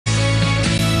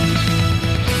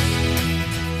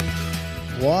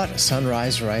What a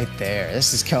sunrise right there.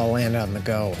 This is KELOLAND on the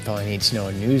go with all you need to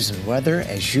know news and weather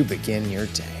as you begin your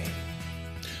day.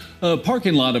 A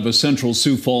parking lot of a Central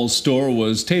Sioux Falls store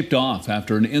was taped off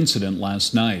after an incident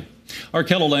last night. Our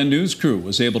KELOLAND news crew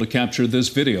was able to capture this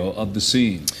video of the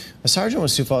scene. A sergeant with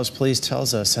Sioux Falls Police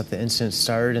tells us that the incident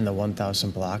started in the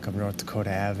 1000 block of North Dakota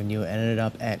Avenue and ended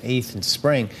up at 8th and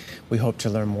Spring. We hope to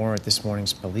learn more at this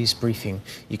morning's police briefing.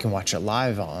 You can watch it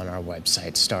live on our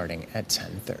website starting at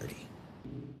 10:30.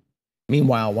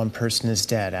 Meanwhile, one person is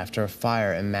dead after a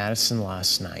fire in Madison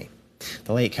last night.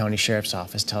 The Lake County Sheriff's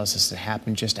Office tells us it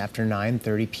happened just after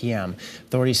 9:30 p.m.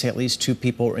 Authorities say at least 2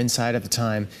 people were inside at the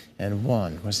time, and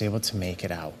one was able to make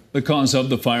it out. The cause of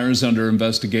the fire is under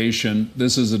investigation.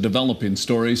 This is a developing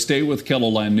story. Stay with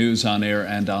KELOLAND News on air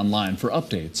and online for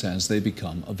updates as they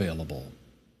become available.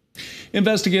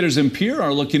 Investigators in Pierre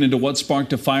are looking into what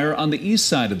sparked a fire on the east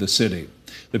side of the city.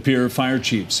 The Pierre fire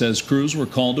chief says crews were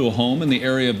called to a home in the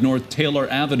area of North Taylor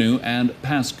Avenue and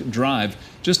Pask Drive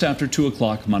just after 2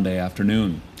 o'clock Monday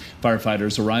afternoon.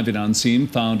 Firefighters arriving on scene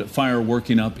found fire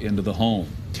working up into the home.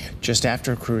 Just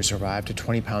after crews arrived, a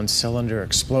 20-pound cylinder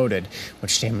exploded,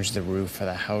 which damaged the roof of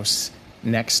the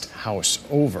next house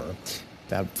over.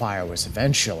 The fire was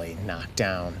eventually knocked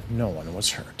down. No one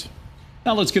was hurt.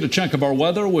 Now let's get a check of our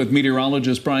weather with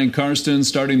meteorologist Brian Karsten,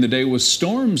 starting the day with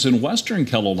storms in western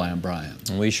KELOLAND. Brian.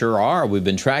 We sure are. We've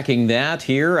been tracking that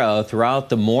here throughout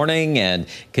the morning and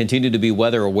continue to be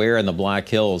weather aware in the Black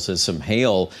Hills as some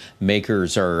hail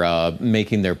makers are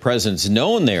making their presence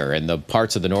known there in the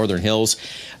parts of the northern hills.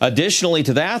 Additionally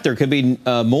to that, there could be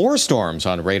more storms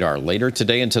on radar later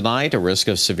today and tonight. A risk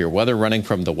of severe weather running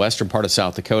from the western part of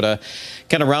South Dakota,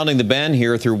 kind of rounding the bend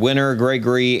here through Winter,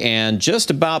 Gregory, and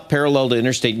just about parallel to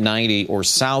Interstate 90 or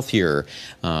south here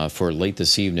for late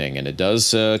this evening. And it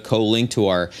does co-link to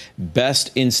our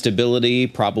best instability,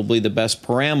 probably the best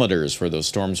parameters for those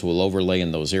storms will overlay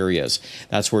in those areas.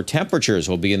 That's where temperatures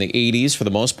will be in the 80s for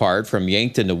the most part from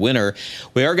Yankton to Winter.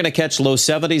 We are going to catch low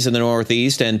 70s in the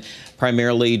northeast and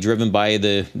primarily driven by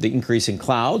the increasing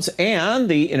clouds and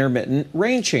the intermittent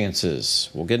rain chances.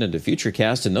 We'll get into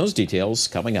Futurecast and those details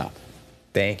coming up.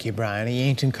 Thank you, Brian. A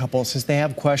Yankton couple says they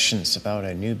have questions about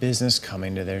a new business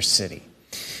coming to their city.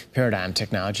 Paradigm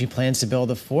Technology plans to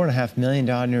build a $4.5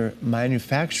 million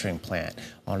manufacturing plant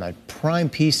on a prime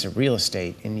piece of real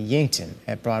estate in Yankton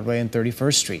at Broadway and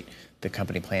 31st Street. The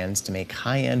company plans to make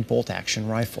high-end bolt-action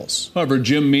rifles. However,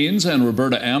 Jim Means and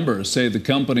Roberta Amber say the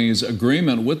company's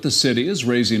agreement with the city is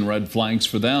raising red flags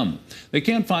for them. They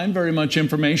can't find very much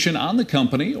information on the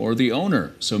company or the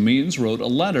owner, so Means wrote a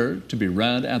letter to be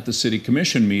read at the City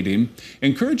Commission meeting,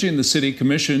 encouraging the City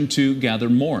Commission to gather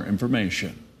more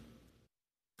information.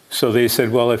 So they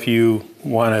said, well, if you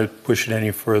want to push it any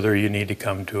further, you need to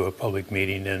come to a public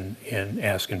meeting and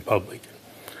ask in public.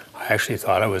 I actually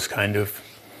thought I was kind of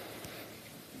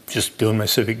just doing my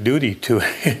civic duty to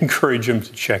encourage them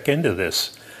to check into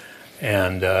this.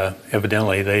 And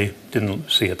evidently they didn't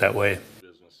see it that way.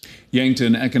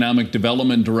 Yankton Economic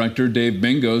Development Director Dave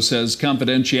Mingo says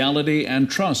confidentiality and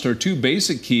trust are 2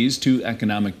 basic keys to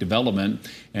economic development,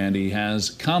 and he has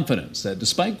confidence that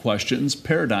despite questions,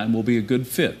 Paradigm will be a good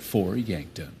fit for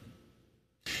Yankton.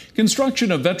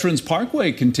 Construction of Veterans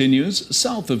Parkway continues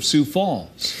south of Sioux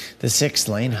Falls. The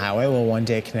 6-lane highway will one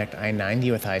day connect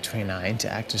I-90 with I-29 to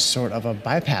act as sort of a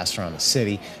bypass around the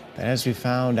city. But as we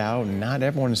found out, not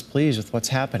everyone is pleased with what's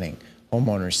happening.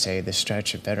 Homeowners say this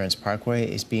stretch of Veterans Parkway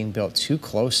is being built too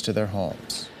close to their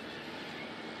homes.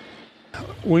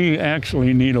 We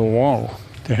actually need a wall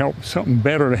to help, something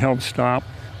better to help stop,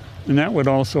 and that would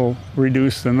also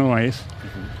reduce the noise.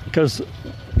 Because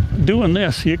doing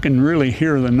this, you can really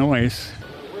hear the noise.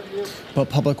 But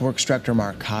Public Works Director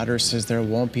Mark Cotter says there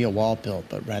won't be a wall built,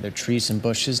 but rather trees and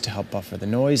bushes to help buffer the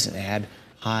noise and add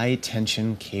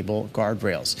high-tension cable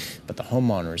guardrails. But the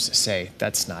homeowners say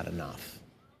that's not enough.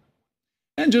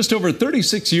 And just over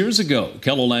 36 years ago,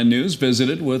 KELOLAND News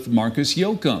visited with Marcus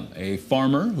Yoakum, a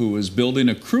farmer who was building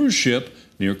a cruise ship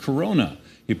near Corona.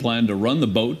 He planned to run the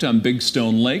boat on Big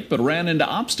Stone Lake, but ran into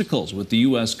obstacles with the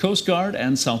U.S. Coast Guard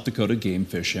and South Dakota Game,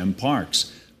 Fish, and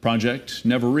Parks. Project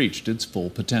never reached its full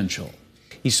potential.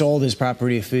 He sold his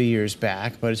property a few years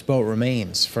back, but his boat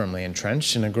remains firmly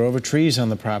entrenched in a grove of trees on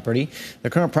the property.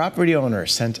 The current property owner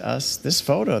sent us this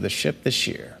photo of the ship this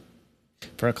year.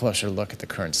 For a closer look at the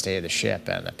current state of the ship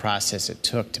and the process it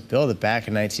took to build it back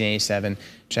in 1987,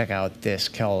 check out this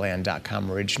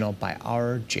KELOLAND.com original by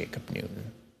our Jacob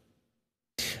Newton.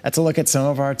 That's a look at some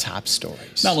of our top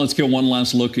stories. Now let's get one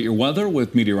last look at your weather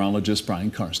with meteorologist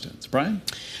Brian Karstens. Brian?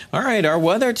 All right, our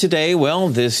weather today, well,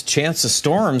 this chance of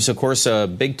storms, of course, a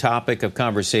big topic of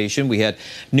conversation. We had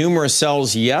numerous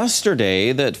cells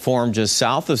yesterday that formed just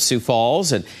south of Sioux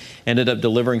Falls and ended up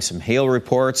delivering some hail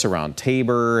reports around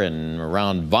Tabor and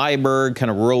around Viborg, kind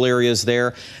of rural areas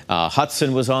there.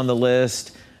 Hudson was on the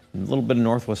list. A little bit of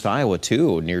northwest Iowa,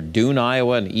 too, near Dune,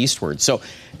 Iowa, and eastward. So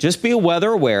just be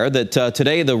weather aware that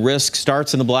today the risk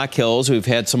starts in the Black Hills. We've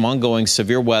had some ongoing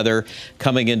severe weather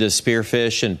coming into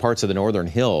Spearfish and parts of the northern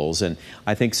hills, and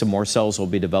I think some more cells will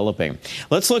be developing.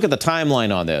 Let's look at the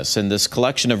timeline on this and this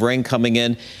collection of rain coming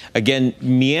in, again,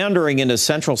 meandering into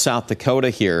central South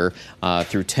Dakota here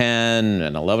through 10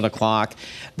 and 11 o'clock.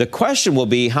 The question will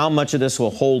be how much of this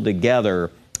will hold together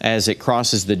as it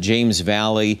crosses the James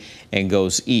Valley and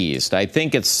goes east. I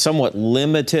think it's somewhat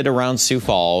limited around Sioux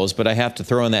Falls, but I have to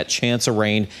throw in that chance of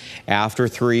rain after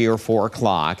 3 or 4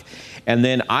 o'clock. And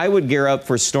then I would gear up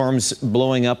for storms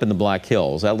blowing up in the Black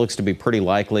Hills. That looks to be pretty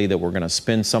likely that we're going to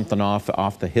spin something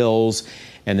off the hills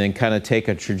and then kind of take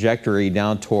a trajectory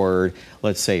down toward,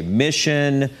 let's say,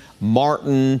 Mission,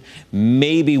 Martin,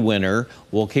 maybe Winter.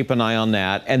 We'll keep an eye on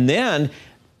that. And then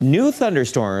new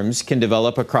thunderstorms can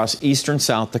develop across eastern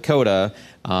South Dakota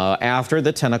after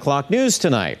the 10 o'clock news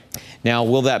tonight. Now,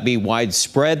 will that be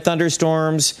widespread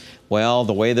thunderstorms? Well,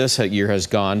 the way this year has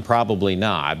gone, probably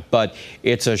not. But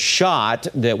it's a shot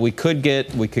that we could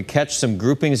catch some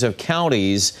groupings of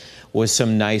counties with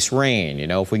some nice rain. You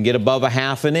know, if we can get above a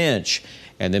 ½ an inch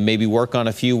and then maybe work on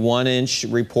a few 1-inch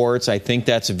reports, I think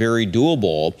that's very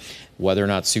doable. Whether or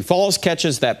not Sioux Falls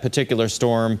catches that particular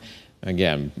storm,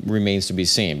 again, remains to be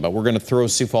seen, but we're going to throw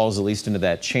Sioux Falls at least into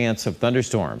that chance of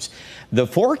thunderstorms. The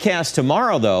forecast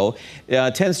tomorrow, though,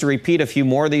 tends to repeat a few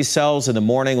more of these cells in the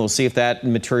morning. We'll see if that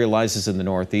materializes in the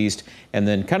northeast, and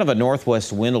then kind of a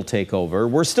northwest wind will take over.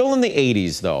 We're still in the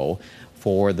 80s, though,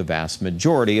 for the vast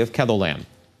majority of KELOLAND.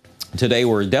 Today,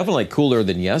 we're definitely cooler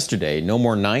than yesterday. No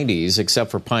more 90s, except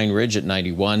for Pine Ridge at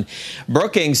 91.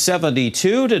 Brookings,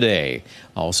 72 today.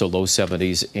 Also low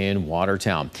 70s in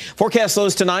Watertown. Forecast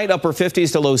lows tonight, upper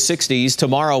 50s to low 60s.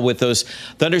 Tomorrow, with those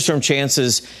thunderstorm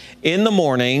chances in the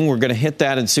morning, we're going to hit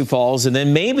that in Sioux Falls. And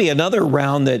then maybe another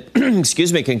round that,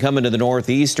 excuse me, can come into the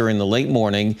northeast or in the late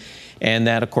morning. And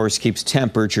that, of course, keeps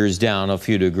temperatures down a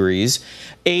few degrees.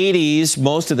 80s,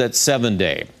 most of that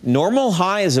 7-day. Normal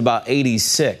high is about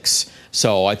 86.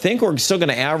 So I think we're still going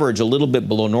to average a little bit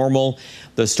below normal.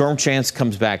 The storm chance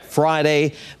comes back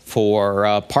Friday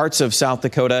for parts of South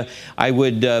Dakota. I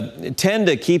would tend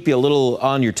to keep you a little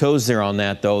on your toes there on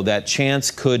that, though. That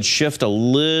chance could shift a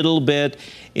little bit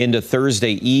into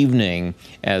Thursday evening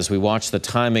as we watch the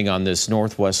timing on this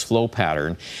northwest flow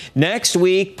pattern. Next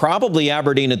week, probably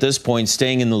Aberdeen at this point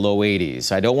staying in the low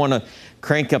 80s. I don't want to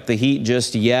crank up the heat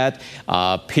just yet.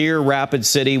 Pierre, Rapid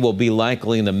City will be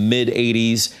likely in the mid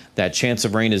 80s. That chance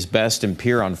of rain is best in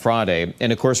Pierre on Friday.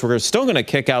 And of course, we're still going to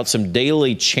kick out some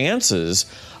daily chances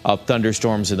of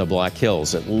thunderstorms in the Black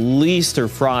Hills, at least through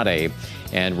Friday,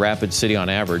 and Rapid City on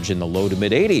average in the low to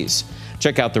mid 80s.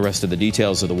 Check out the rest of the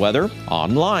details of the weather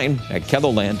online at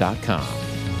KELOLAND.com.